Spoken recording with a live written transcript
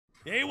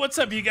Hey, what's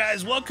up, you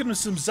guys? Welcome to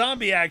some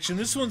zombie action.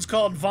 This one's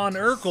called Von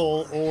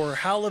Urkel or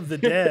Howl of the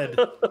Dead.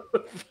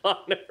 Von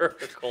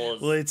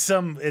Urkel. Well, it's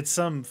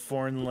some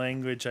foreign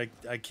language. I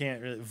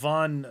can't really.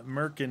 Von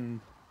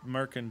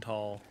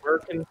Mercantile.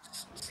 Merkin,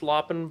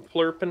 slopping,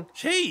 plurping.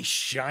 Hey,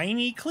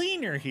 shiny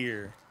cleaner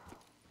here.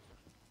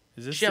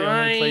 Is this the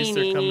only place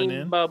they're coming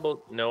in?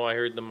 Bubble. No, I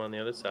heard them on the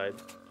other side.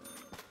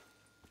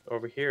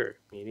 Over here,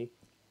 meaty.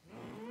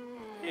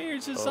 Hey,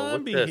 there's a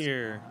zombie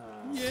here.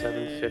 Yay.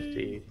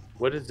 750.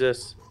 What is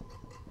this?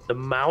 The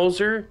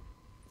Mauser?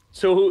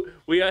 So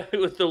we got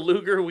with the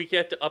Luger, we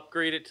get to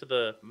upgrade it to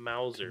the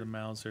Mauser. The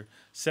Mauser.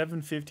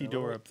 750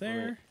 door up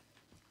there.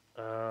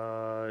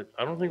 I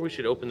don't think we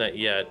should open that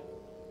yet.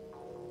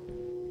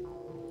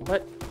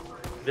 What?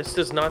 This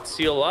does not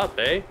seal up,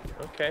 eh?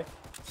 Okay.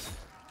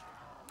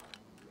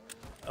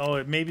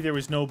 Oh, maybe there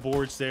was no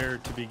boards there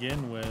to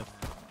begin with.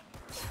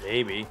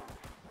 Maybe.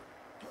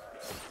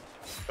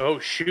 Oh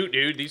shoot,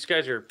 dude! These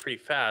guys are pretty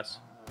fast.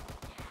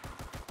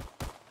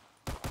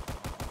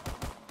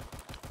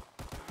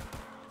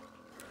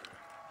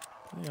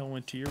 They all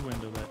went to your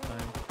window that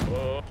time.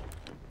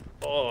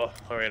 Oh,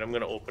 all right. I'm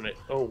gonna open it.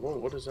 Oh, whoa!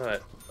 What is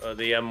that?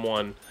 The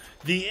M1.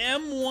 The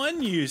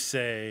M1, you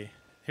say?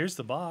 Here's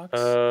the box.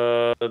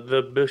 The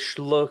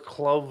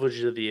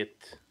Beschlussklavier.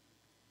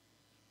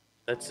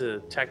 That's a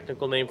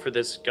technical name for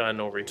this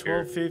gun over here.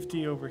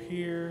 1250 over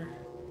here.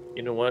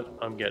 You know what?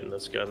 I'm getting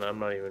this gun. I'm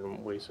not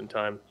even wasting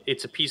time.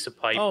 It's a piece of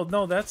pipe. Oh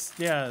no, that's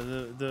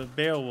the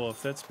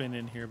Beowulf. That's been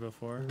in here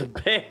before. The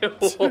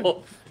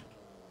Beowulf.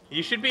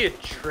 You should be a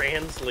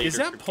translator. Is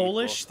that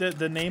Polish?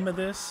 The name of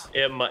this?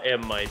 It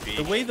might be.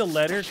 The way the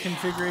letter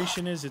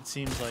configuration is, it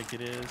seems like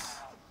it is.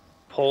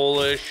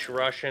 Polish,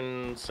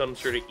 Russian, some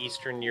sort of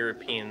Eastern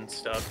European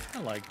stuff. I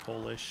like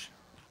Polish.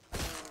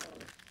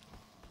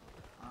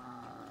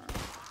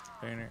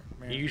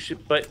 You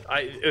should, but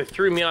it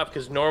threw me off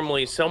because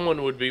normally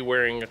someone would be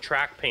wearing a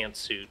track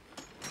pantsuit.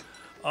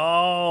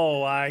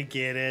 Oh, I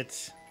get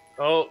it.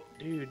 Oh,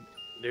 dude,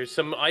 there's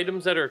some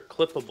items that are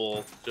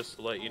clippable, just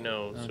to let you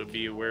know, so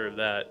be aware of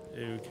that.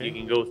 Okay. You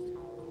can go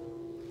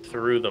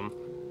through them.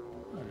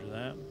 Roger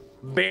that.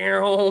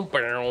 Barrel,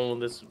 barrel.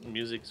 This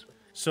music's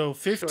so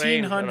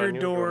 1500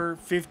 door,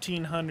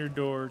 1500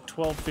 door,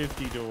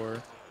 1250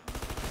 door.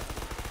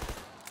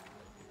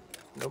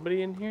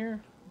 Nobody in here?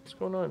 What's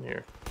going on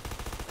here?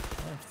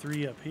 I have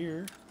 3 up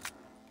here.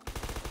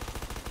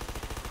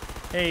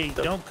 Hey,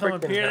 don't come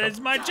up here. That's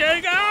my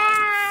Jenga!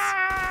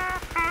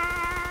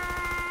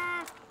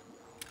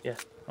 Yeah.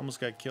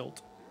 Almost got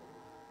killed.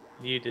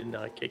 You did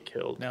not get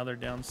killed. Now they're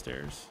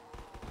downstairs.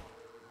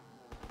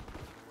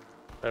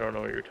 I don't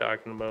know what you're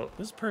talking about.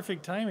 This is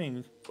perfect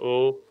timing.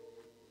 Oh.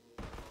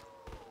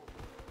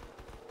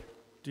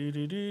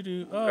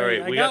 Oh, all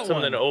right, we got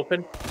something to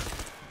open.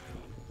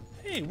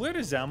 Hey, where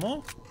is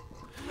ammo?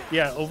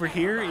 Yeah, over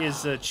here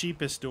is the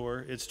cheapest door.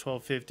 It's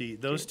 1250.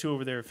 Those two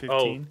over there are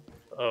 15.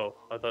 Oh,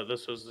 I thought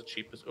this was the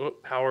cheapest. Oh,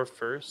 power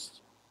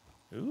first.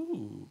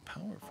 Ooh,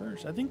 power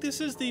first. I think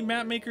this is the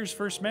map maker's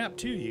first map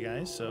too, you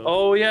guys. So.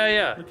 Oh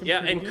yeah.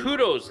 And good.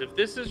 Kudos if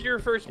this is your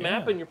first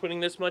map and you're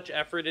putting this much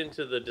effort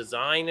into the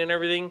design and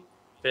everything.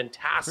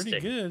 Fantastic. Pretty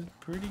good.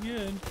 Pretty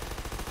good.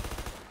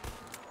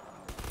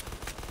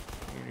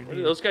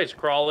 Those guys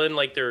crawl in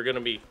like they're gonna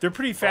be. They're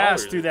pretty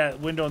fast through that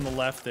window on the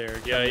left there.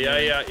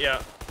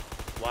 Yeah.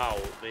 Wow,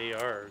 they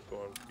are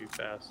going pretty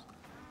fast.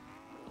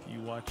 You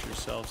watch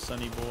yourself,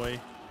 sonny boy.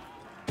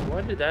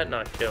 Why did that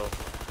not kill?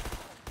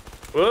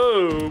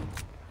 Whoa!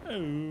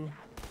 Oh.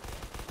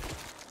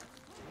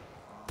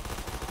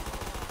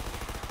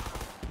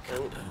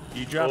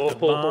 You dropped the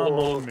bomb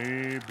on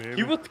me, baby.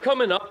 He was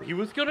coming up. He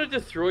was gonna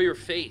destroy your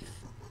faith.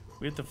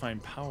 We have to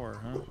find power,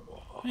 huh?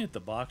 Let me hit the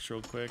box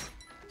real quick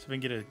so we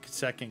can get a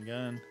second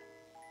gun.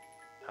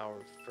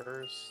 Power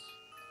first.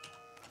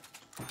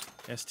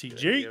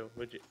 STG.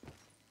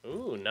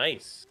 Ooh,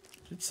 nice.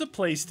 It's the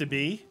place to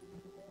be.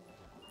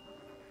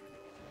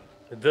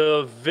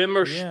 The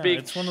Vimmerspig. Yeah,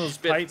 it's one of those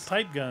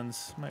pipe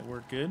guns. Might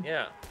work good.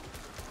 Yeah.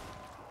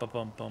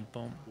 Bum.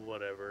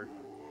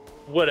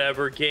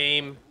 Whatever,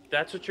 game.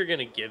 That's what you're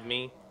gonna give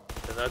me,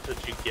 and that's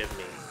what you give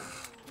me.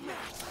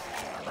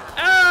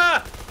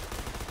 Ah!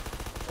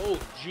 Oh,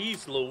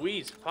 jeez,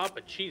 Louise, Papa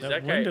Cheese.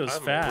 That guy, window's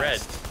I'm fast.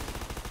 red.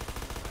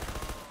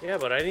 Yeah,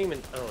 but I didn't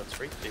even. Oh, it's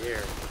right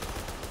there.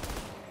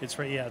 It's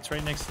right. Yeah, it's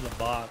right next to the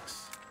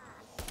box.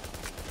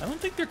 I don't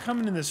think they're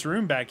coming in this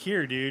room back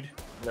here, dude.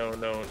 No.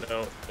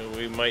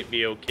 We might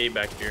be okay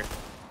back here.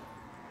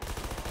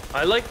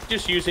 I like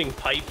just using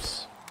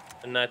pipes,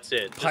 and that's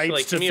it.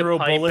 Pipes just like, to throw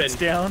bullets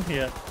down?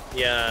 Yeah.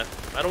 Yeah,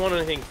 I don't want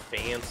anything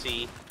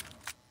fancy.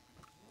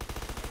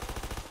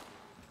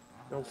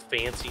 No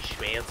fancy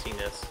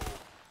schmanciness.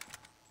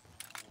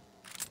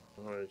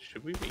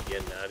 Should we be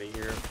getting out of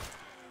here?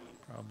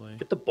 Probably.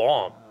 Get the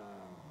bomb.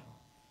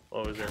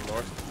 Oh, is there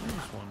more?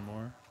 There's one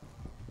more.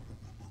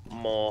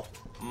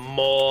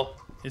 More.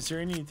 Is there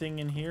anything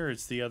in here?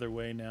 It's the other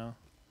way now.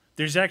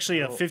 There's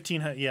actually a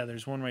 1500. Yeah,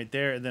 there's one right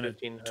there, and then a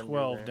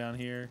 12 there. Down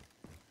here.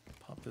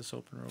 Pop this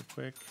open real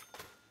quick.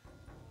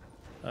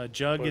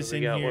 Jug is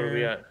in here. What do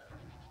we got?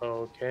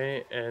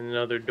 Okay, and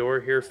another door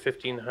here,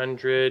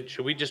 1500.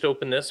 Should we just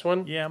open this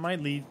one? Yeah, it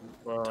might lead.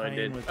 Well, I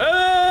did. With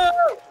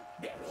Oh!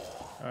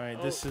 All right,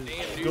 Oh, this is.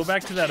 damn, Go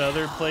back to that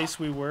other place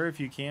we were if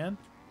you can.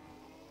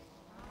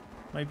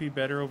 Might be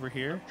better over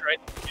here.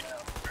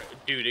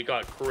 Dude, it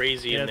got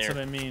crazy in there. That's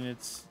what I mean.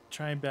 It's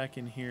trying back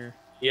in here.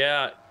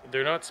 Yeah,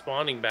 they're not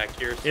spawning back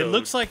here. So... It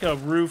looks like a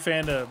roof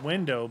and a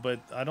window, but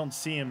I don't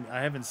see him.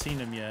 I haven't seen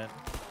him yet.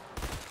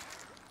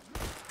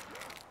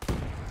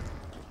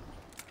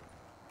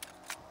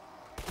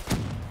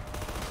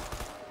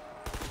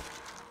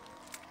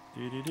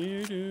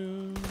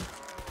 Do-do-do-do.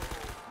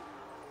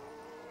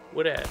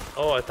 What at?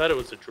 Oh, I thought it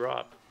was a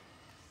drop.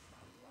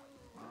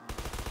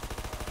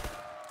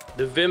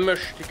 The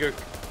Vimmerstiger.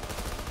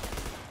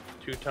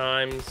 Two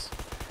times.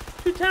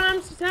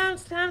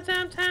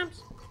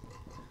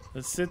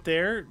 Let's sit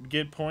there,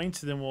 get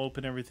points, and then we'll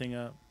open everything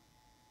up.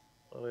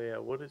 Oh yeah,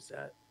 what is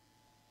that?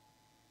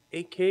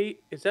 AK?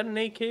 Is that an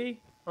AK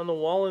on the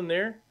wall in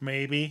there?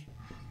 Maybe.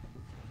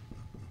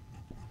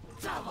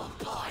 Double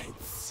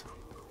points.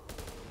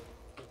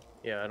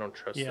 Yeah, I don't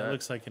trust that. Yeah, it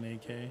looks like an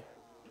AK.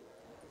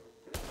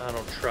 I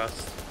don't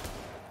trust.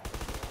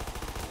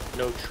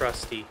 No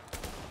trusty.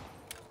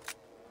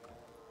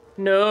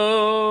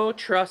 No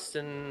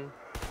trusting.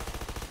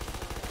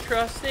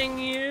 Trusting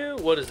you.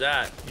 What is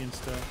that?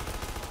 Insta.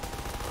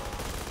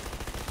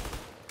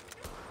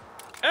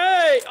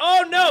 Hey!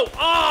 Oh no!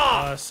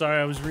 Ah!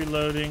 Sorry, I was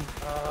reloading.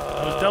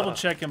 I was double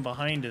checking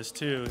behind us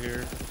too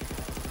here.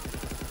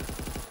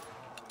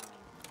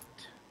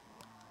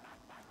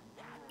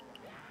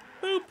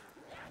 Boop.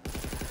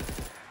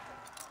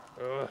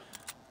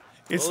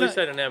 It's well, at least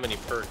I didn't have any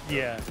perks.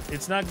 Yeah,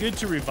 it's not good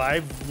to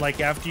revive like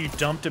after you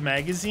dumped a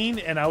magazine.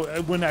 And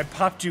when I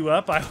popped you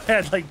up, I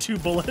had like 2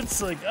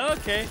 bullets. Like,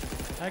 okay,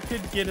 that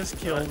could get us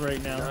killed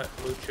right now. Not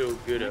mucho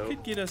goodo. That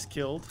could get us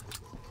killed.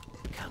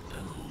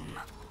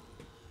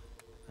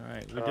 All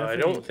right, we I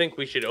don't think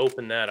we should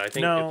open that. I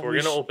think if we're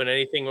gonna open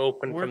anything,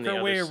 open from the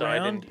other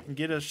side and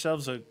get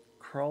ourselves a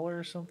crawler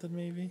or something,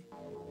 maybe.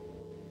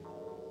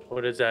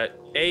 What is that?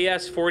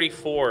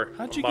 AS-44.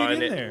 How'd you get in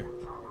there?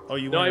 Oh,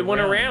 you went I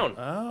went around.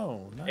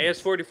 Oh, nice.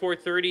 AS-44,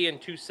 30,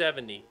 and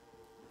 270.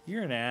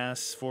 You're an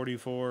ass,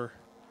 44.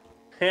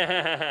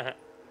 That's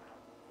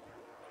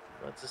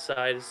the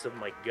size of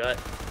my gut.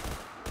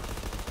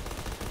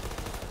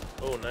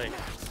 Oh, nice.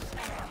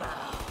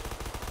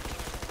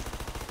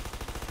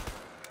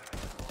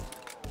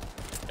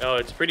 Oh,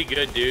 it's pretty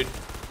good, dude.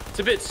 It's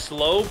a bit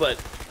slow,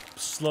 but...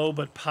 Slow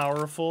but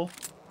powerful.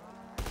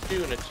 It's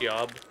doing its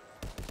job.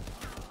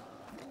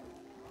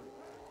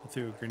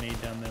 Threw a grenade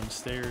down them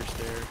stairs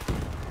there.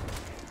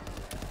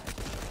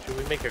 Should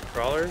we make a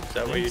crawler? Is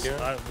that what you're doing?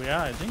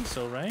 Yeah, I think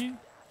so, right?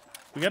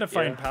 We gotta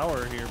find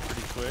power here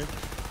pretty quick.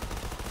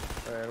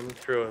 Alright, I'm gonna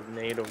throw a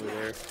nade over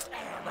there.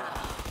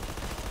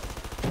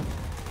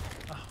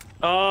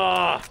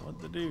 Ah! What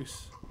the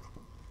deuce?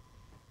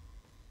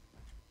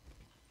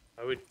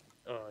 I would...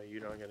 Oh,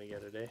 you're not gonna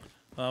get it, eh?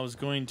 I was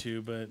going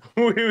to, but...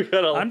 We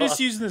got a I'm just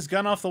using this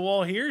gun off the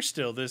wall here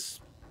still. This...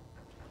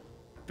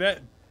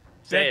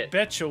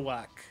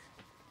 Betchawak.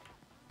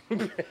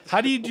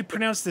 How do you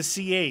pronounce the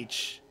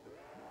CH?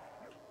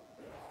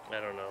 I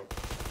don't know.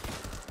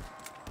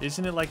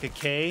 Isn't it like a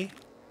K?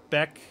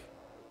 Beck?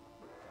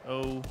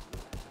 Oh.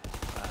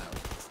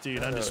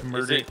 Dude, I'm just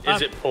murdering.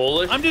 Is it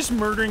Polish? I'm just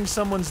murdering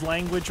someone's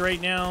language right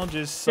now.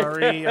 Just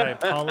sorry. I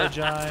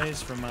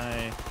apologize for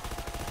my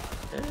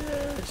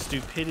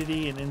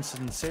stupidity and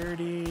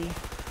insincerity.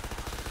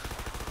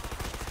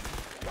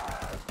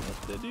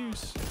 What the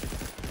deuce?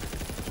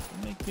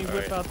 Make me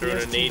whip out the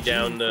STG. A nade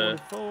down the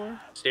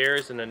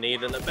stairs and a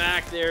nade in the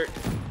back there.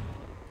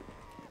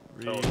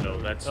 Oh no,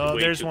 that's way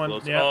there's too one.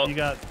 close. Yeah, you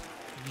got.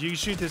 You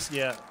shoot this.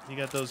 Yeah, you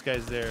got those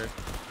guys there.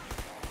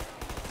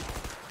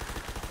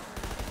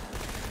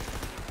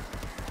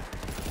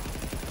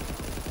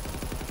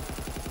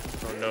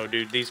 Oh no,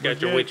 dude, these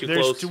guys are way too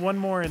close. There's one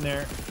more in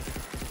there.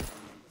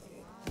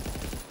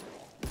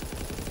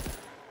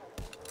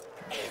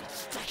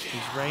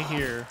 He's right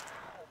here.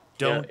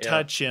 Don't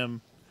touch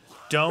him.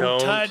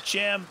 Don't touch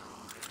him.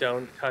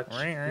 Don't touch.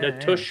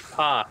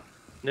 Natushpa.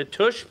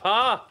 Natushpa.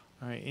 All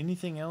right.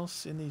 Anything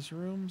else in these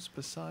rooms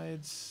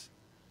besides?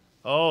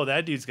 Oh,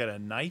 that dude's got a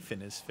knife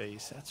in his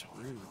face. That's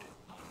rude.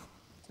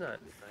 It's not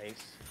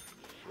nice.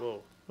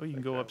 Whoa. Oh, you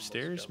can go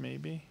upstairs,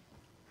 maybe.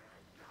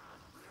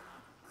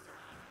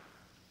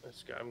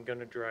 This guy, I'm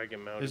gonna drag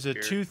him out. There's a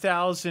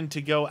 2,000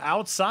 to go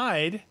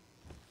outside.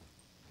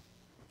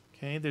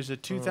 Okay, there's a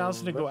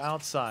 2,000 to go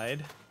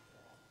outside.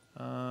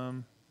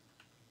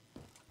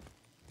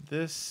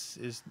 This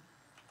is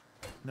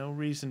no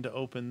reason to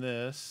open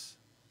this.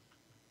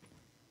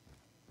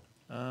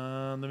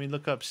 Let me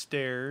look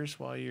upstairs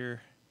while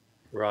you're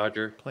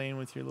playing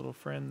with your little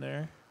friend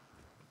there.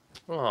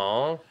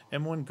 Aww.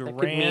 M1 Garand. That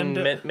could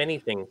mean many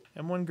things.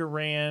 M1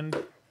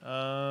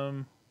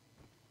 Garand.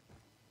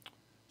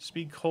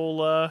 Speed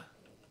Cola.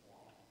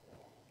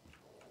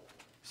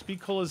 Speed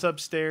Cola's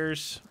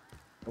upstairs.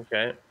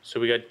 Okay, so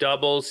we got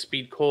doubles,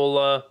 Speed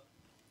Cola.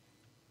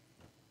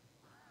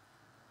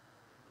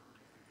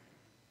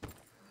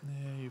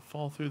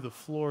 fall through the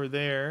floor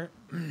there.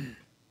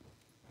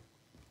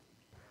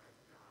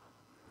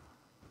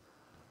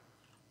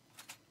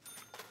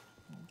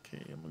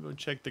 Okay, I'm gonna go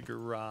check the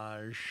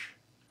garage.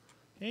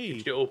 Hey,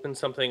 Did you open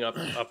something up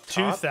top?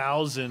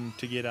 2,000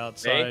 to get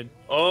outside. Hey?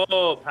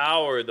 Oh,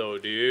 power though,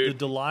 The dude.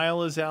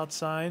 Delisle is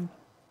outside.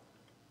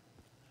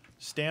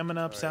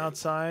 Stamina up's Alright.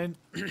 outside.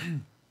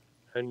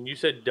 And you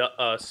said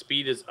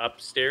speed is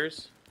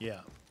upstairs?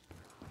 Yeah.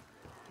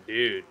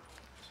 Dude.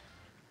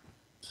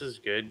 This is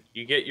good.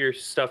 You get your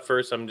stuff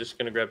first. I'm just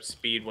going to grab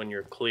speed when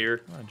you're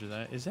clear. Roger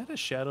that. Is that a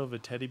shadow of a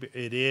teddy bear?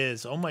 It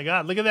is. Oh my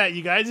god, look at that,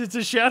 you guys. It's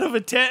a shadow of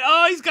a teddy.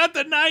 Oh, he's got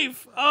the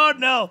knife. Oh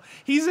no,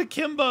 he's a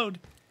Kimbo'd.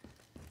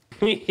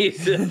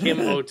 He's a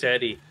Kimbo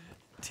Teddy.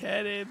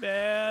 Teddy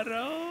bear.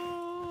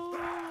 Oh.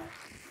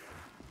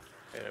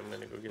 Okay, I'm going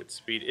to go get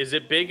speed. Is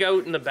it big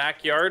out in the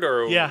backyard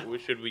or Yeah.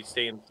 should we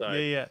stay inside?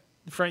 Yeah.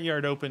 The front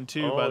yard open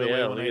too, Oh, by the way,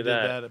 yeah, when look I at did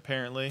that. that,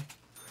 apparently.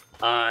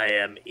 I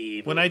am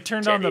evil. When I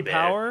turned on the teddy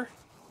bear. power,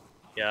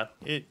 Yeah.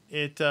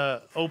 it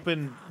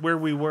opened where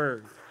we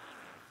were.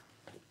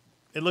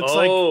 It looks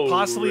Oh, like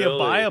possibly really? a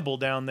buyable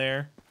down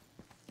there.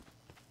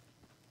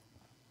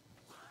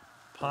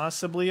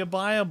 Possibly a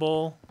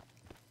buyable.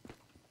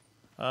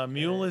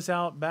 Mule is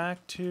out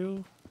back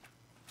too.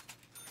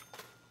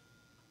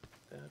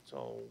 That's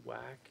all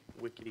whack.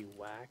 Wickety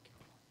whack.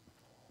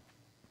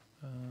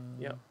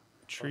 Yep.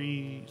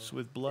 Trees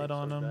with blood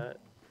on So them. that-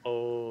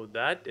 Oh,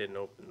 that didn't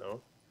open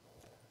though.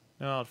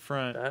 No, out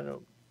front. That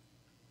opened.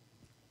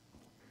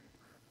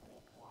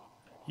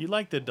 You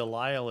like the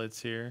Delisle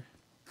it's here.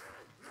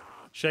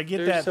 Should I get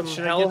There's that? some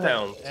Should I get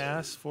hellhounds. that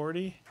ass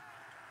 40?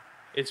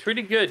 It's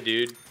pretty good,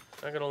 dude.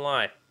 Not gonna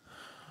lie.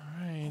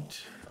 All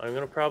right. I'm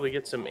gonna probably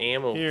get some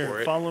ammo for Here,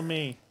 it. follow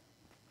me.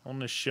 I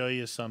want to show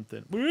you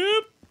something.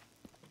 Whoop!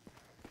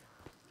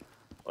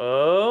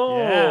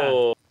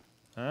 Oh.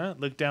 Huh?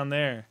 Look down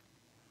there.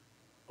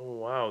 Oh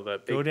wow,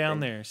 that big Go down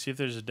thing. there. See if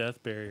there's a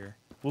death barrier.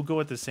 We'll go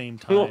at the same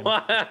time.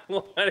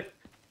 What?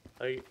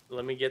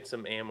 Let me get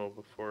some ammo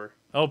before.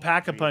 Oh,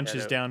 Pack-a-Punch head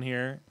is out. down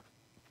here.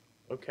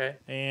 Okay.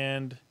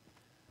 And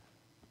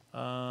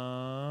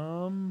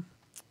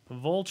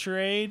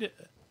Vulturade.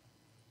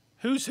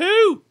 Who's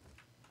who?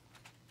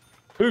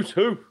 Who's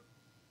who?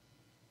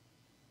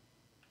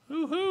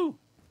 Who?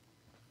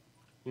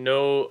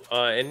 No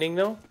ending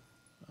though.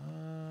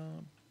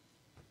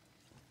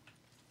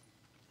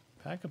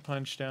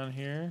 Pack-a-Punch down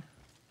here.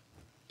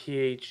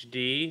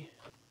 PhD.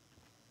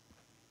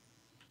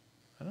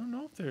 I don't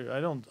know if there. I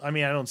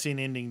don't see an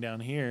ending down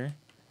here.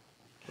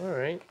 All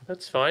right,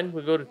 that's fine.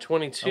 We go to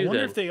 22 I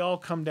wonder then. if they all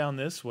come down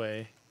this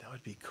way. That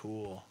would be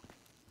cool.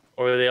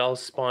 Or they all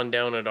spawn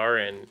down at our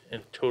end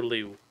and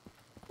totally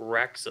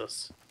wrecks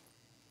us.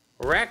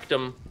 Wrecked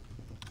them.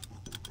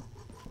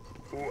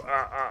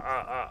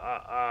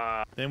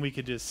 Then we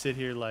could just sit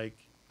here like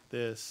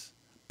this.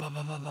 Ba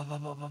ba ba ba ba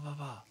ba ba ba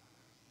ba.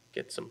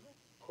 Get some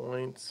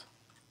points.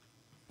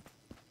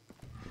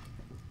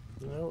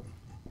 Nope.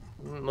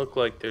 Doesn't look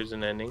like there's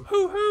an ending.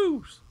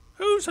 Who's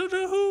who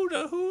da who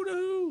da who da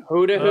who?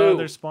 Who to who?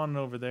 They're spawning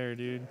over there,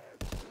 dude.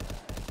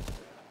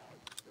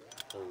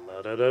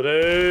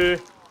 La-da-da-da.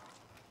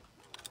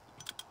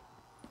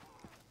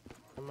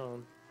 Come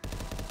on.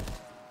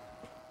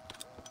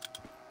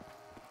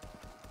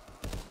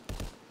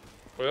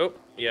 Well,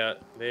 yeah,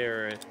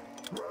 they're.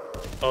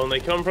 Oh, and they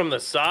come from the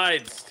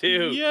sides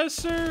too. Yes,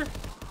 sir.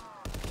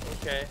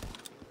 Okay.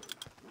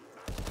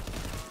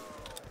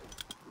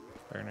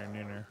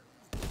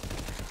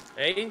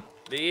 Hey,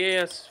 the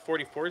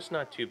EAS-44 is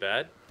not too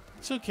bad.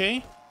 It's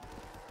okay.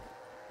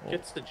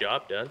 Gets the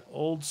job done.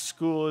 Old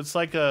school. It's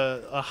like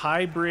a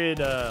hybrid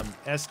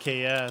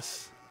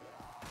SKS.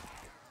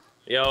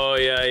 Yeah, oh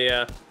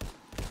yeah.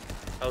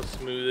 How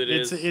smooth it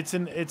is. It's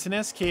an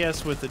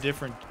SKS with a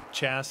different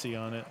chassis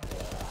on it.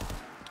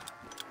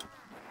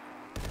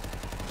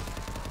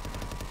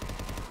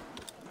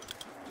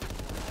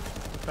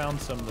 Found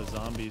some of the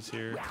zombies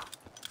here.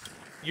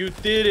 You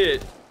did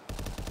it.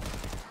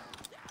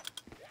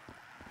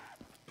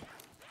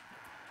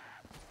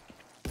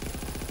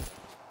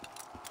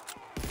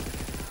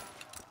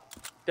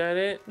 That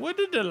it? What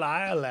did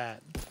Delisle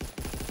at?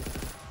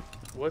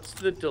 What's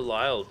the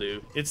Delisle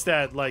do? It's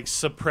that like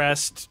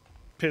suppressed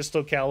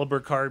pistol caliber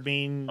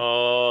carbine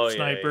Oh,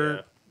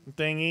 sniper yeah.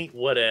 thingy.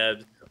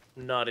 Whatever.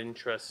 Not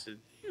interested.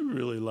 You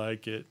really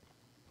like it.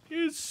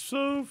 It's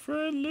so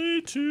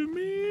friendly to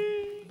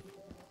me.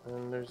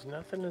 And there's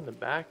nothing in the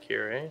back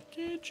here, eh?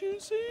 Can't you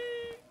see?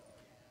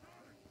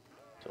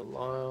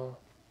 Delisle.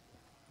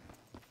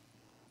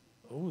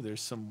 Oh,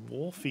 there's some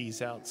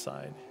wolfies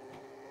outside.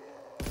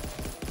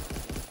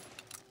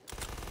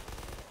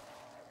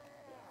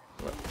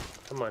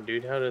 Come on,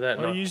 dude. How did that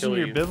Are not you using kill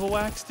your you?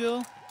 bivouac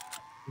still?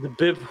 The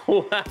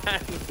bivouac.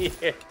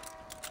 Yeah.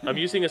 I'm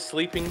using a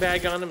sleeping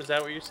bag on him. Is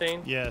that what you're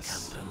saying?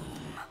 Yes.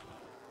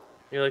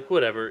 You're like,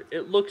 whatever.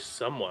 It looks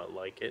somewhat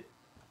like it.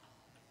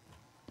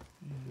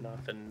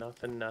 Nothing.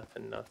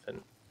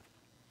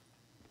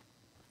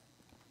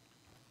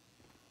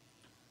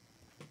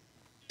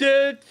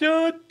 That's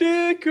so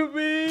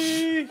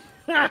dickery.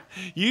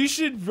 You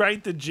should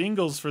write the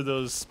jingles for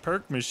those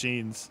perk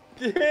machines.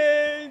 Come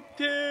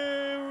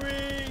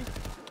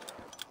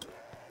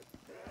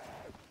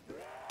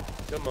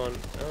on.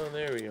 Oh,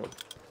 there we go.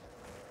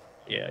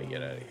 Yeah,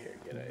 get out of here.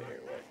 Get out of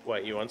here.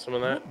 What, you want some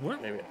of that?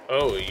 What? Maybe.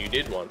 Oh, you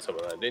did want some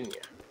of that, didn't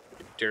you?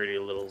 You dirty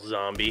little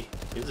zombie.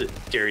 He's a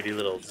dirty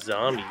little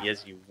zombie.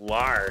 Yes, you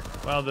are.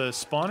 Wow, the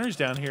spawners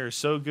down here are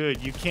so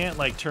good. You can't,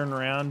 like, turn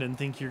around and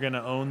think you're going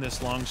to own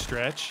this long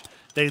stretch.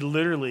 They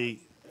literally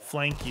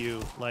flank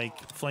you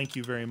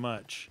very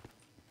much.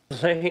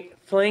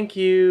 Flank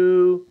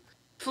you.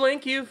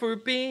 Flank you for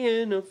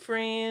being a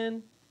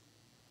friend.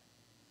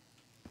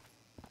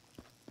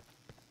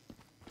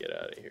 Get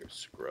out of here,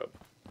 scrub.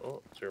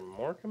 Oh, is there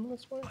more coming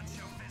this way?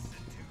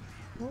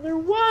 Well, there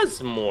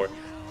was more.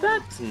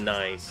 That's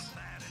nice.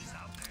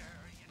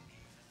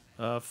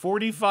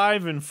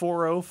 45 and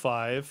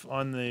 405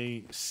 on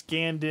the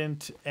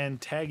Scandant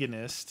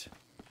antagonist.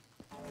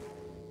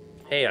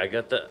 Hey, I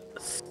got the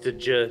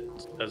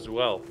Stidja as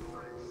well.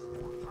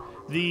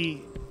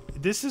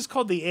 This is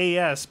called the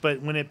AS,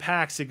 but when it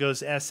packs, it goes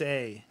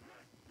SA.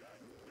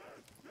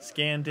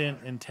 Scandant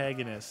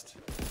antagonist.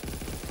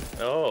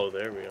 Oh,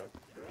 there we go.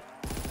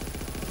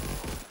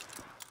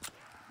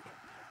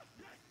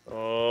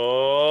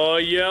 Oh,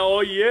 yeah,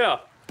 oh, yeah.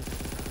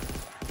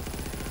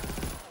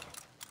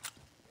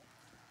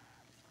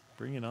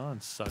 Bring it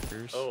on,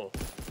 suckers. Oh.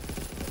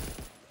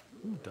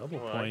 Ooh, double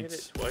Oh, I hit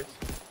points. it twice.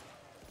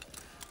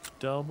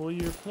 Double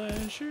your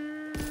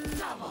pleasure.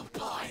 Double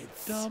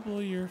points.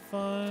 Double your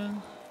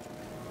fun.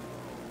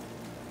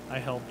 I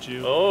helped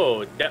you.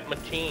 Oh, that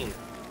machine.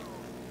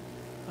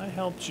 I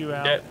helped you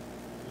out.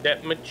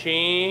 That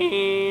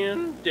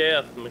machine.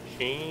 Death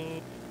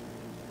machine.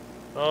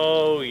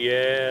 Oh,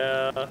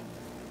 yeah.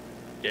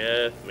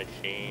 Death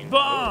machine.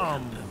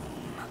 Bomb!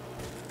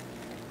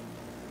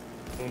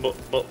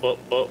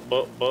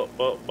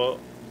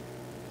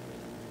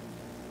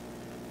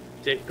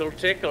 Tickle,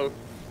 tickle.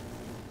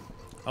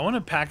 I want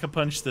to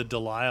pack-a-punch the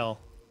Delisle.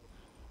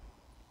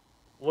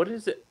 What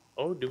is it?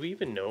 Oh, do we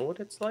even know what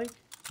it's like?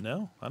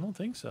 No, I don't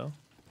think so.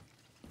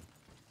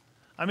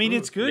 I mean,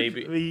 it's good.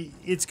 Maybe.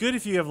 It's good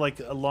if you have like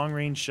a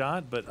long-range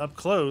shot, but up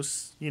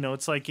close, you know,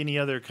 it's like any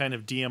other kind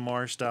of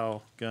DMR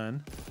style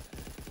gun.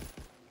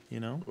 You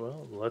know.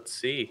 Well, let's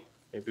see.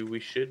 Maybe we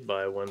should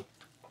buy one.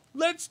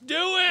 Let's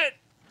do it.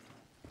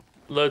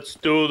 Let's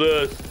do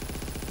this.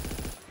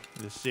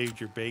 Just saved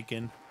your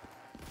bacon.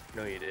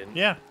 No, you didn't.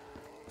 Yeah,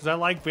 because I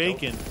like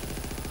bacon.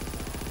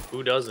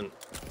 Who doesn't?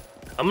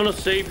 I'm gonna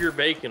save your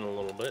bacon a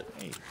little bit.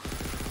 Hey.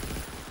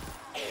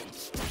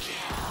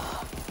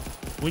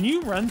 When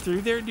you run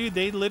through there, dude,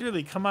 they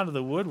literally come out of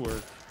the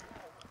woodwork.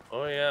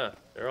 Oh yeah,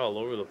 they're all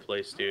over the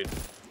place, dude.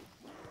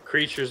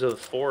 Creatures of the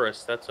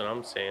forest, that's what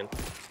I'm saying.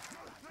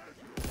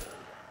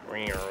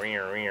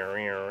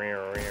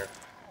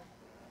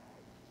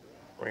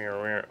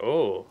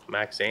 Oh,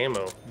 max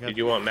ammo. Did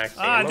you want max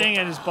ammo? Ah, dang,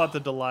 I just bought the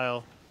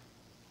Delisle.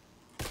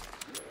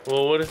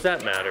 Well, what does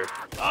that matter?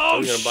 Oh,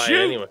 I'm gonna buy it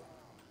shoot! anyway.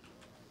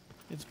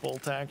 It's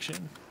bolt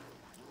action.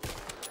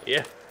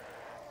 Yeah.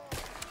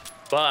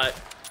 But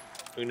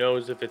who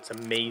knows if it's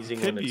amazing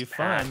Could when be it's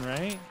fun,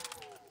 packed. right?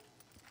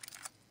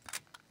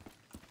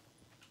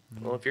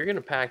 Well, if you're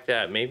gonna pack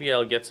that, maybe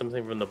I'll get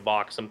something from the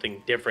box,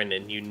 something different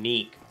and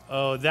unique.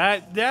 Oh,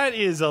 that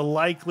is a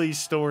likely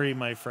story,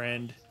 my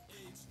friend.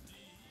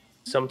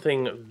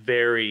 Something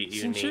very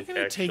unique. Since you're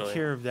gonna actually. take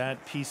care of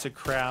that piece of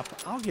crap,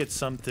 I'll get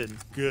something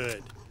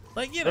good.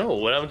 Like, you know. No,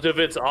 what happens if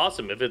it's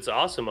awesome? If it's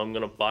awesome, I'm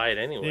gonna buy it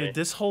anyway. Dude,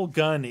 this whole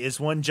gun is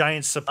one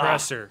giant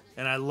suppressor,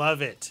 and I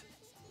love it.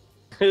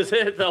 Is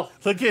it though?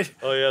 Look at.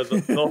 Oh yeah,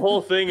 the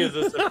whole thing is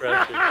a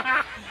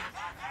suppressor.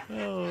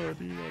 Oh,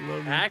 dude, I love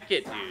it. Hack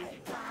it, dude.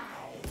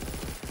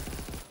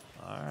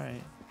 All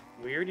right.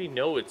 We already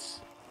know it's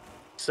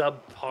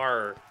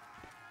subpar.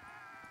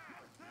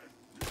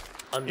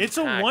 It's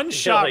a unpacked. one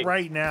shot like,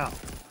 right now.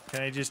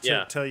 Can I just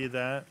Yeah. tell you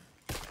that?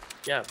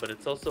 Yeah, but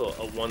it's also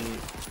a one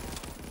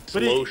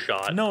But slow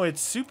shot. No,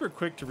 it's super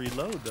quick to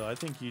reload, though. I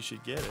think you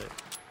should get it.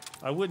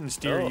 I wouldn't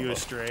steer you Oh.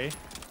 astray.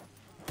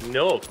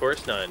 No, of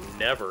course not.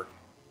 Never.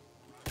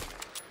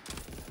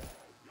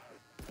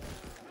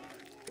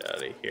 Get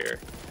out of here.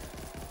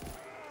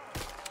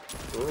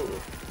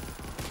 Ooh.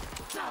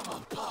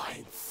 Double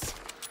points.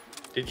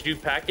 Did you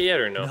pack it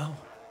yet or no?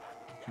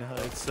 No,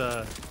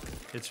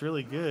 it's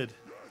really good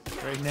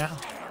right now,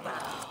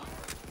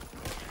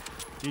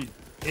 dude.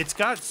 It's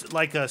got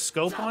like a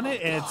scope on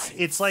it, and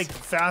it's like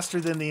faster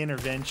than the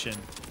intervention.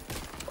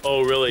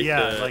 Oh, really?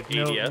 Yeah, The like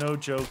ADS? no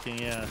joking,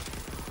 yeah.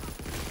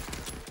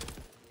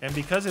 And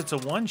because it's a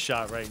one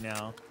shot right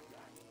now,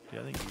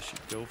 dude, I think you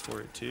should go for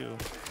it too.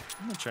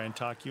 I'm gonna try and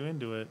talk you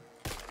into it.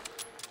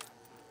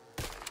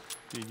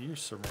 Dude, you're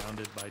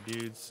surrounded by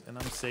dudes, and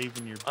I'm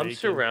saving your bacon. I'm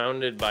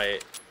surrounded by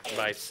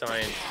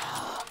science.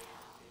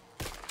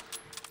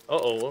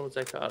 Uh-oh, what was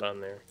I caught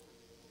on there?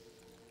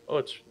 Oh,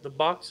 it's the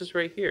box is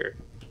right here.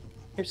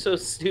 You're so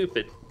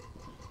stupid.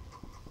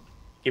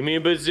 Give me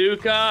a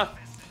bazooka.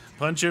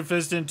 Punch your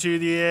fist into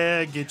the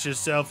air, get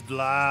yourself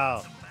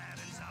loud.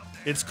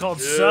 It's called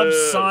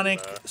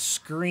Subsonic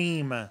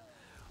Scream.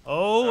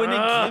 Oh, and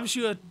it gives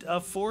you a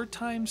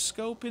 4x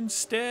scope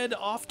instead,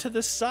 off to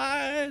the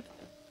side.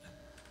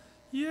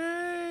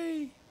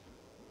 Yay!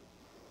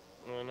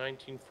 Well,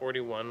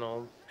 1941.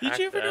 I'll Did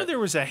you ever know there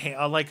was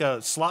like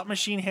a slot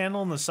machine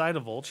handle on the side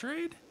of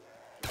Ultrade?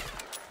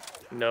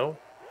 No.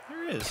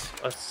 There is.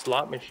 A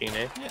slot machine,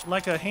 eh? Yeah,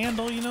 like a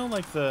handle, you know,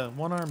 like the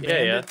one-arm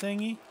bandit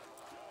thingy.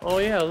 Oh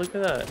yeah, look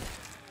at that.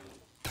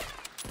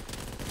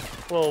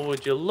 Well,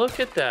 would you look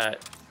at that?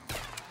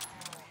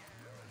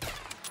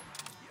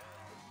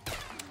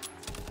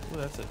 Oh,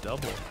 that's a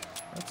double.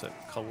 That's a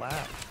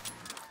collab.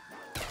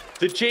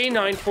 The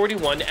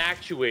J941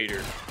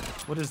 actuator.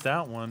 What is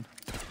that one?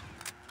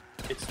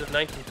 It's the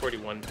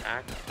 1941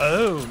 pack.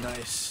 Oh,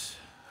 nice.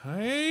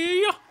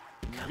 Hey.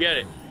 Get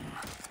it.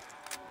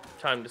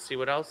 Time to see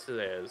what else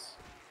there is.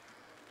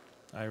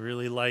 I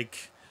really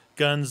like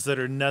guns that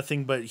are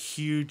nothing but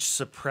huge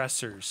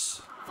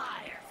suppressors.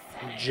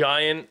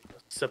 Giant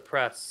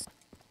suppress.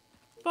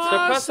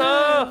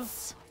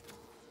 Suppressor!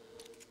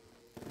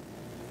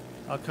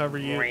 I'll cover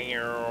you.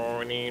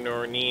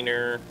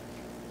 Neener.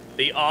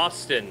 The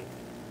Austin.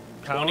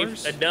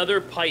 Powers? Another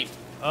pipe.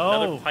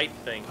 Oh, another pipe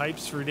thing.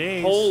 Pipes for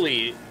days.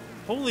 Holy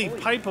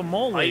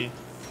pipe-a-moly. pipe.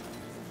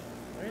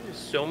 There's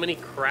so many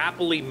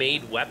crappily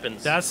made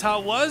weapons. That's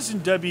how it was in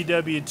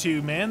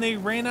WW2, man. They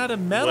ran out of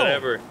metal.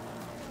 Whatever.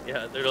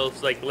 Yeah, they're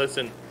just like,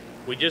 listen,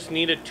 we just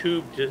need a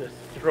tube to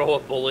throw a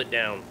bullet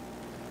down.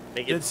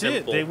 Make it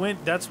simple.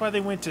 That's why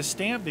they went to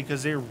stamp,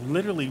 because they're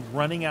literally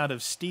running out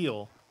of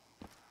steel.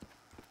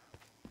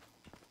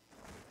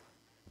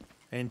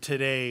 And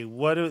today,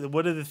 what are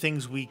the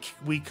things we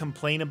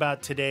complain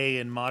about today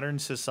in modern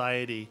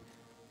society?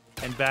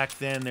 And back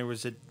then, there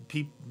was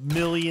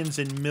millions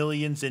and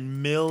millions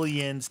and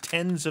millions,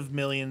 tens of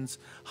millions,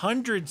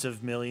 hundreds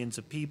of millions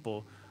of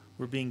people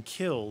were being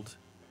killed.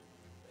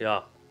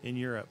 Yeah. In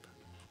Europe.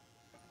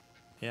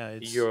 Yeah,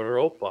 it's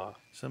Europa.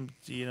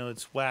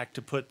 It's whack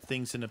to put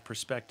things into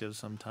perspective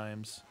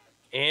sometimes.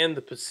 And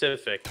the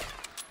Pacific.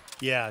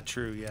 Yeah,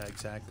 true. Yeah,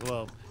 exactly.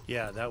 Well,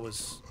 yeah, that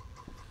was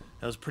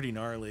pretty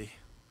gnarly.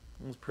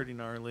 It was pretty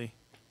gnarly.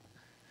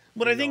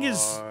 What I think is,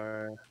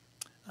 I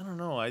don't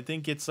know. I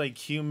think it's like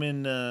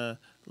human, not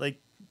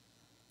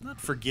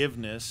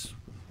forgiveness.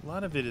 A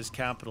lot of it is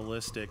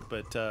capitalistic,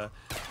 but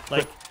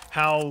like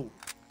how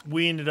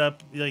we ended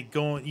up like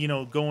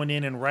going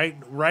in and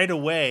right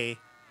away,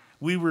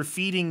 we were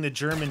feeding the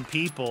German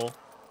people.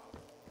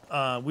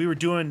 We were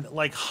doing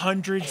like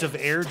hundreds of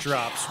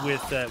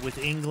airdrops with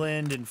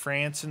England and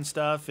France and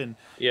stuff, and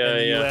the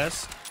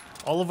U.S.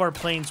 All of our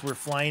planes were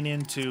flying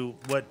into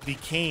what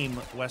became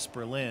West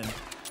Berlin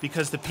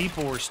because the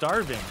people were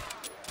starving.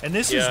 And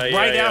this is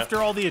right after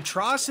all the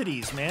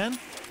atrocities, man.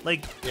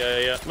 Like,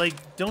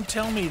 don't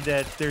tell me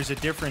that there's a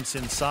difference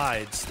in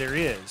sides. There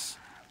is.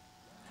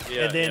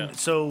 Yeah,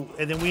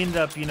 and then we ended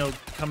up,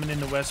 coming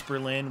into West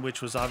Berlin,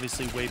 which was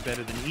obviously way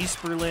better than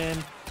East Berlin.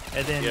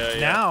 And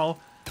then now,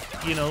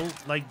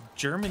 like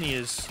Germany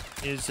is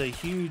a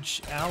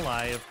huge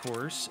ally, of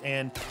course,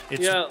 and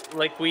it's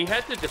like we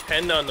had to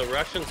depend on the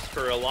Russians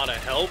for a lot of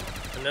help,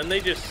 and then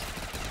they just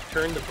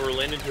turned the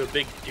Berlin into a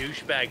big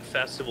douchebag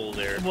festival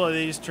there. Well,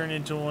 they just turned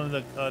into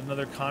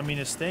another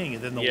communist thing,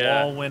 and then the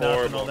wall went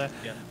up and all that.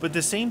 Yeah. But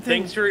the same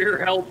thing. Thanks for your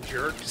help,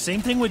 jerks.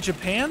 Same thing with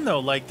Japan, though.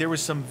 Like there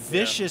was some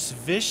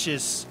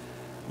vicious,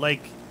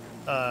 like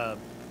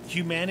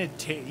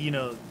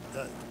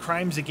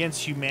crimes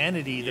against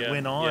humanity that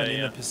went on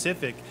in the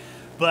Pacific.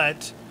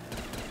 But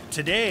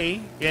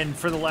today, and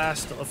for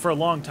a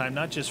long time,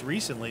 not just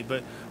recently,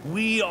 but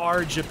we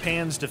are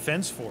Japan's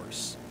defense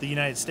force, the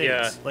United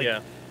States.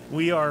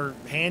 We are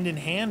hand in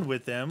hand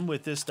with them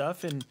with this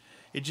stuff, and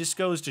it just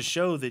goes to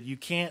show that you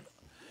can't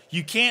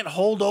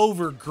hold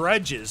over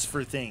grudges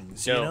for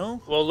things, you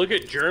know? Well, look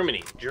at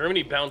Germany.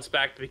 Germany bounced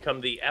back to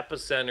become the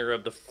epicenter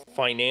of the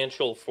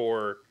financial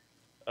for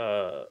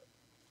the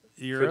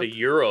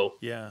euro.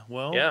 Yeah,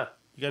 well, you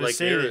gotta like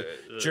say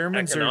that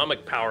Germans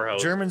economic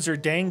powerhouse. Germans are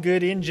dang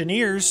good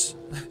engienirs,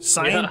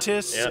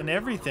 scientists, and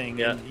everything.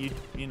 Yeah. And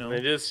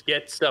they just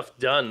get stuff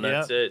done.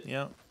 That's it.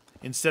 Yeah.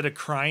 Instead of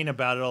crying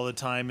about it all the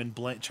time and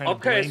trying to blame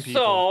people. Okay,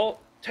 so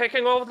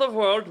taking over the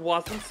world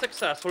wasn't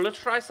successful. Let's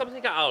try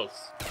something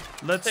else.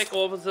 Let's take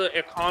over the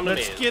economy.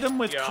 Let's get them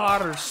with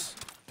cars.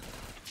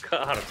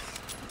 Cars.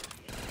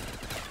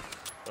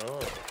 Oh.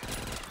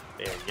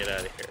 Yeah, get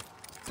out of here.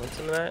 Want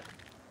some of that?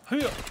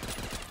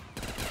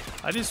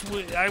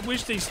 I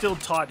wish they still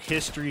taught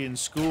history in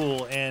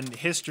school, and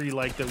history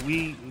like that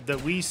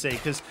we say,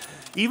 because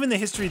even the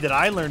history that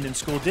I learned in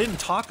school didn't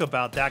talk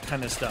about that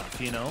kind of stuff,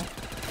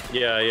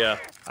 Yeah.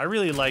 I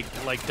really like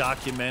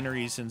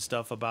documentaries and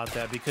stuff about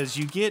that, because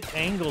you get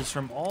angles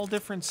from all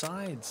different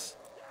sides.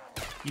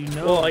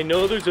 Well, I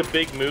know there's a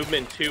big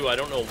movement too. I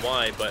don't know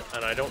why,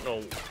 and I don't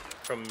know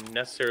from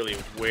necessarily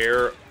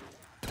where.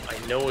 I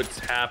know it's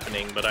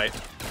happening, but I've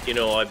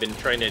been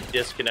trying to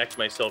disconnect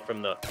myself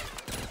from the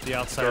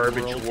outside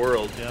garbage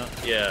world.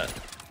 Yeah.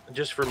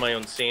 Just for my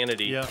own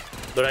sanity. Yeah.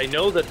 But I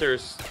know that I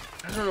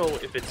don't know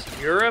if it's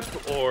Europe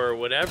or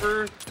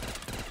whatever,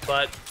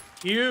 but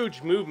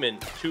huge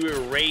movement to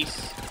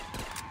erase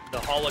the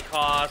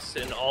Holocaust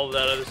and all of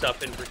that other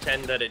stuff and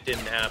pretend that it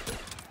didn't happen.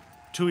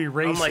 To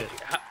erase I'm like,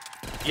 it.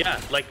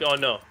 Yeah, like, oh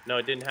no,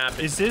 it didn't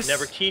happen. Is this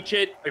never teach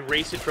it?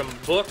 Erase it from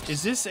books.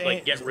 Is this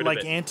like, get rid like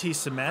of it.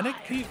 anti-Semitic?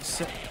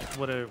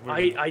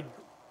 I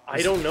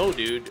don't know,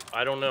 dude.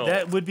 I don't know.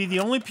 That would be the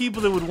only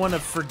people that would want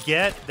to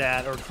forget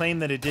that or claim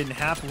that it didn't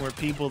happen were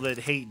people that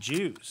hate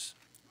Jews.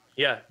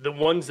 Yeah, the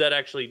ones that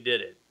actually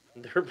did it.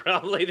 They're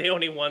probably the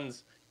only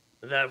ones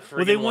that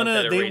Well, they want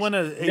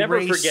to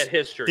never forget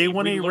history. They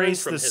want to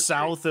erase the history.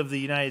 South of the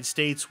United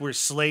States where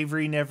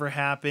slavery never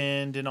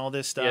happened and all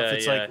this stuff. Yeah,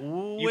 it's like,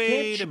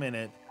 wait a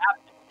minute.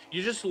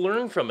 You just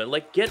learn from it.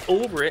 Like, get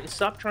over it and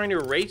stop trying to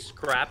erase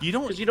crap. You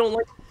don't because you don't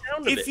like the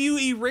sound of it. If you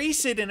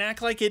erase it and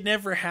act like it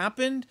never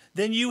happened,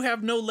 then you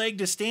have no leg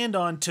to stand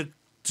on to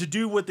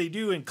do what they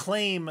do and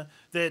claim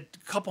that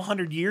a couple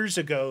hundred years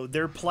ago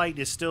their plight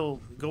is still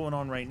going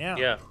on right now.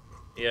 Yeah,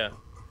 yeah.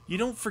 You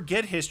don't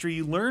forget history.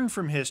 You learn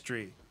from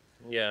history.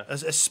 Yeah.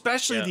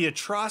 Especially the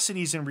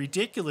atrocities and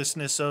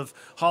ridiculousness of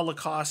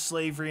Holocaust,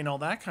 slavery, and all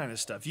that kind of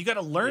stuff. You got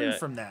to learn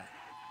from that.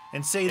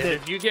 And say that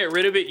if you get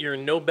rid of it, you're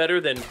no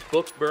better than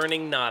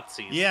book-burning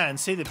Nazis. Yeah, and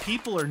say that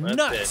people are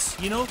nuts.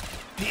 You know,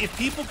 if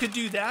people could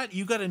do that,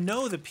 you got to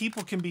know that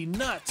people can be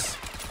nuts.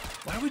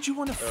 Why would you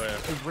want to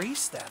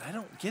erase that? I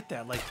don't get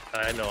that. Like,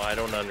 I know, I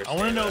don't understand.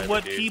 I want to know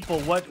what people,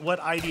 what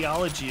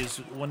ideology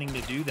is wanting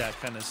to do that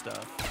kind of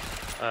stuff.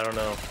 I don't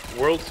know.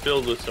 World's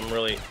filled with some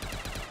really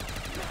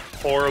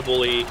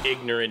horribly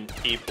ignorant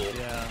people.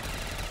 Yeah.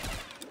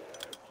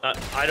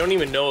 I don't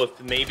even know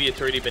if maybe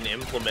it's already been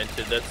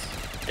implemented.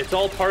 It's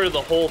all part of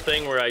the whole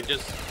thing where I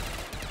just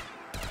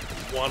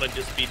want to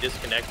just be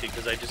disconnected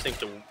because I just think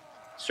the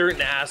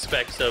certain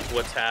aspects of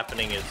what's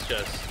happening is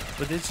just.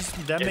 But it's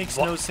just that makes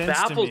no sense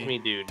to me. Baffles me,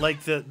 dude.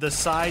 Like the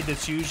side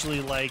that's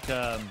usually like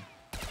the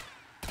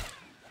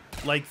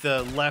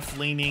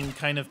left-leaning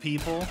kind of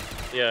people.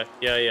 Yeah.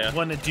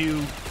 Want to do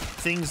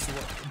things,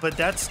 but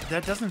that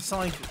doesn't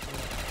sound like.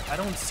 I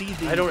don't see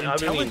the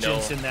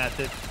intelligence in that.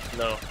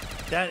 No.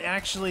 That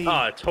actually.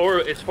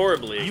 It's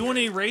horribly. You want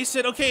to erase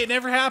it? Okay, it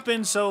never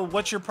happened. So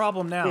what's your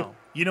problem now?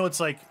 You know,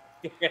 it's like,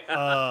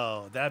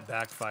 oh, that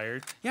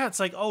backfired. Yeah, it's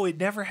like, oh, it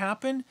never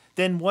happened.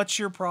 Then what's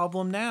your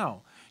problem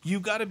now? You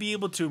got to be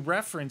able to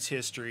reference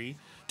history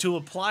to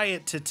apply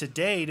it to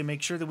today to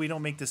make sure that we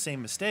don't make the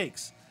same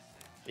mistakes.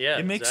 Yeah,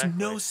 it makes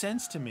no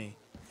sense to me.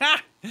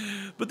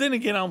 But then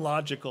again, I'm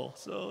logical,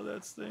 so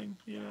that's the thing.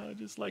 You know, I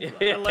just like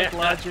I like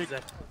logic.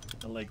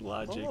 I like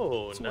logic.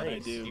 Oh, that's nice! What I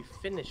do. You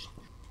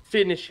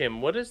finish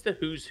him. What does the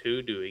Who's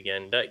Who do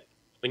again? That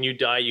when you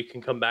die, you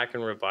can come back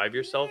and revive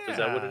yourself. Yeah, is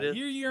that what it is?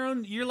 You're your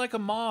own. You're like a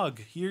Mog.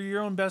 You're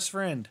your own best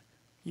friend.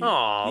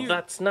 Oh,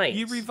 that's nice.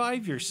 You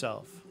revive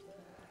yourself.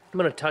 I'm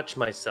gonna touch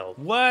myself.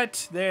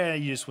 What? There,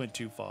 you just went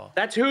too far.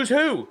 That's Who's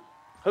Who.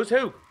 Who's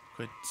Who?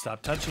 Quit.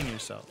 Stop touching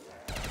yourself.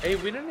 Hey,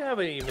 we didn't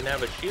even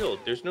have a shield.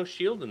 There's no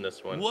shield in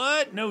this one.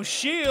 What? No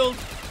shield?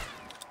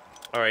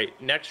 All right.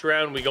 Next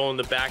round, we go in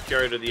the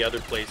backyard of the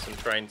other place and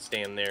try and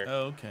stand there.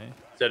 Oh, okay.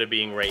 Instead of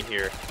being right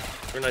here.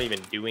 We're not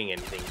even doing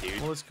anything, dude.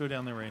 Well, let's go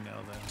down there right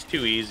now, then. It's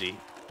too easy.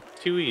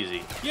 Too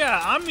easy.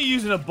 Yeah, I'm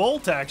using a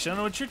bolt action. I don't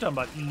know what you're talking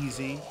about,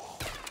 easy.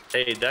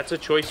 Hey, that's a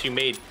choice you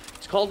made.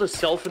 It's called a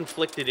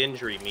self-inflicted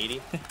injury, Meaty.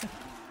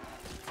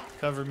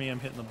 Cover me, I'm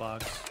hitting the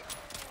box.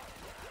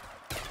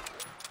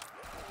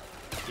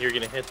 You're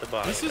gonna hit the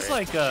box. This is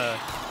right? like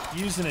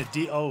using a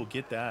D. Oh,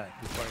 get that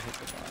before I hit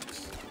the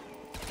box.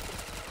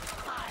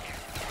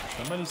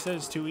 Somebody said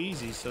it's too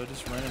easy, so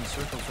just run in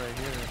circles right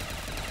here.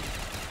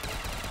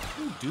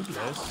 Ooh, do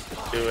this.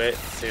 Do it.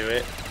 Do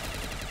it.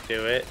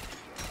 Do it.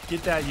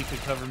 Get that. You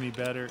could cover me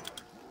better.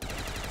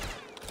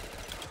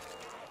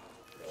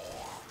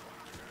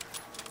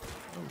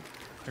 Oh,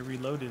 I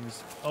reloaded.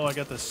 Oh, I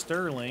got the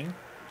Sterling.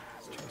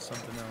 Let's try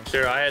something else.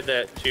 Sure, I had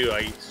that too.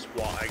 I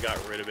got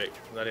rid of it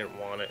because I didn't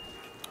want it.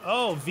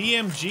 Oh,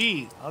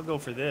 VMG. I'll go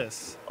for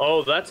this.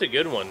 Oh, that's a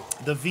good one.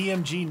 The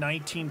VMG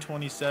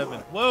 1927.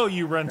 Whoa,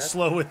 you run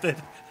slow with it.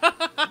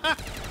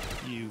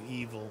 You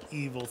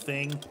evil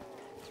thing.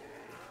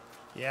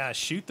 Yeah,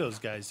 shoot those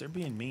guys. They're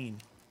being mean.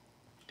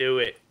 Do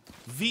it.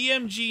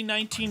 VMG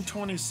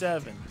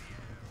 1927.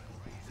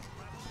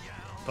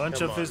 Bunch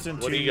of fist and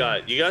two. What do you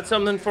got? You got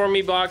something for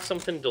me, Box?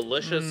 Something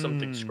delicious?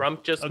 Something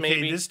scrumptious, maybe?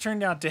 Okay, this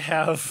turned out to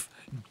have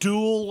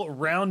dual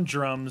round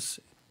drums.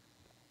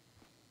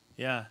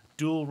 Yeah,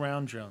 dual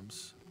round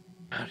drums.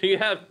 How do you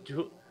have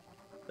dual?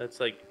 That's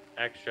like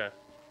extra.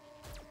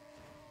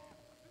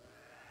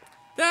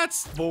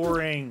 That's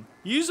boring.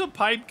 Use a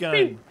pipe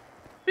gun.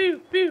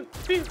 Pew, pew,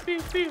 pew,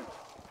 pew, pew.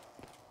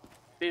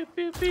 Pew,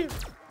 pew, pew.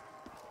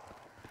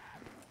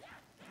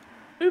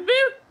 Pew,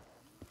 pew.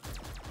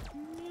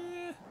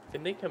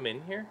 Can they come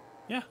in here?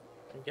 Yeah.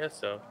 I guess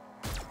so.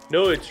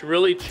 No, it's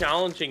really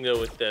challenging, though,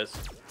 with this.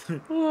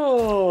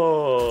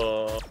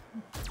 Oh.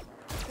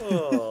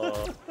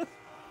 Oh.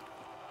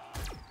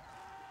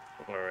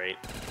 All right.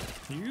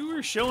 You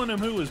were showing him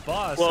who was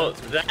boss. Well,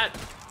 that...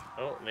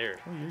 Oh, there.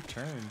 Oh, your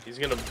turn. He's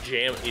gonna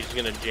jam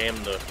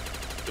the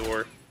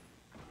door.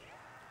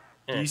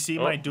 Do you see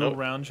my dual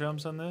round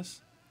drums on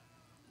this?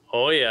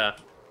 Oh yeah.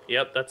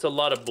 Yep, that's a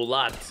lot of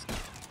bullets.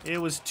 It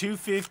was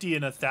 250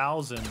 and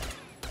 1,000.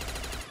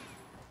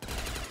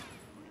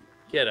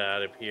 Get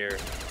out of here.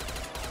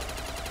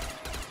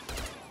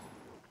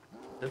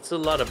 That's a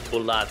lot of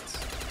bullets.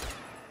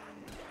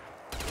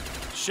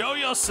 Show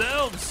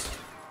yourselves.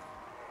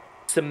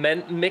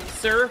 Cement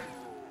mixer.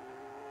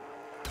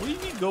 What do you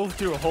mean go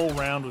through a whole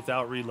round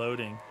without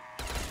reloading?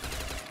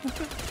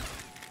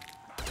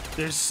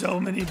 There's so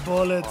many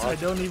bullets, I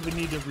don't even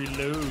need to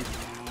reload.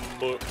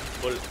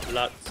 Bullets.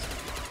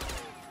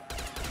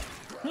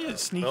 Look at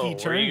sneaky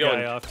turn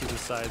guy off to the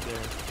side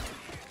there.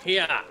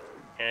 Yeah.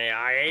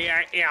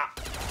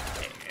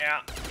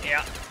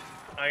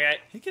 Okay.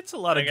 He gets a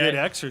lot of good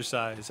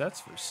exercise, that's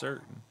for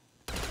certain.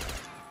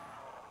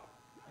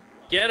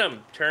 Get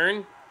him,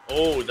 turn.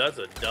 Oh, that's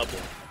a double.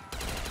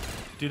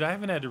 Dude, I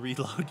haven't had to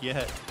reload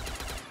yet.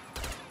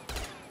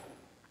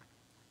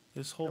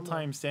 This whole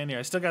time standing here.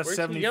 I still got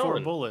 74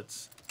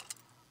 bullets.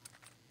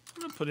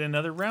 I'm gonna put in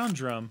another round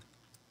drum.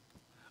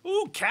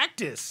 Ooh,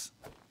 cactus!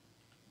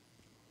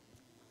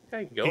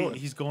 Guy going. Hey,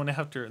 he's going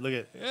after it. Look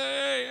at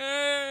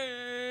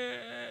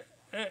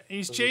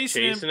he's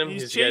chasing him.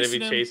 He's got to be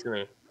chasing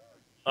him.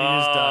 He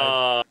just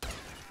died.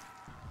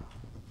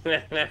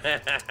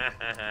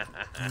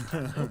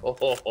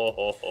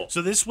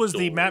 So this was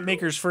the map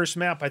maker's first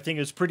map. I think it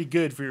was pretty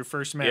good for your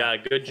first map. Yeah,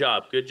 good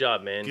job,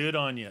 man. Good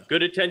on you.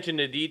 Good attention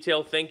to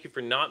detail. Thank you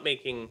for not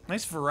making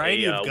nice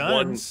variety of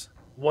guns.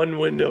 One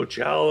window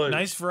challenge.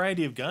 Nice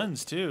variety of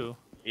guns too.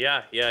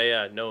 Yeah.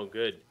 No,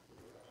 good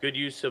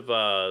use of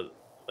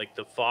like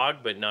the fog,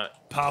 but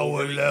not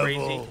power level.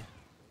 Crazy.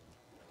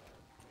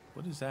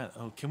 What is that?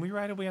 Oh, can we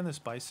ride away on this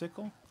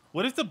bicycle?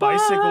 What if the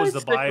bicycle is the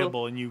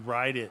Bible and you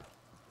ride it?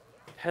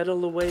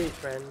 Pedal away,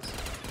 friends.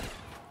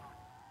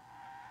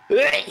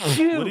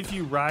 What if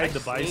you ride the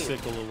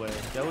bicycle away?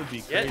 That would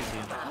be crazy.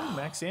 Ooh,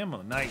 max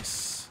ammo.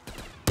 Nice.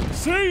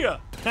 See ya!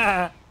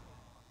 Hey,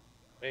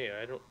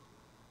 I don't...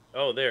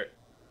 Oh, there.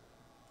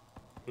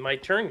 My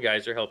turn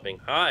guys are helping.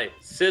 Hi,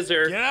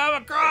 scissor. Get out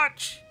of the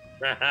crotch!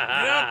 Get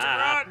out the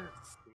crotch!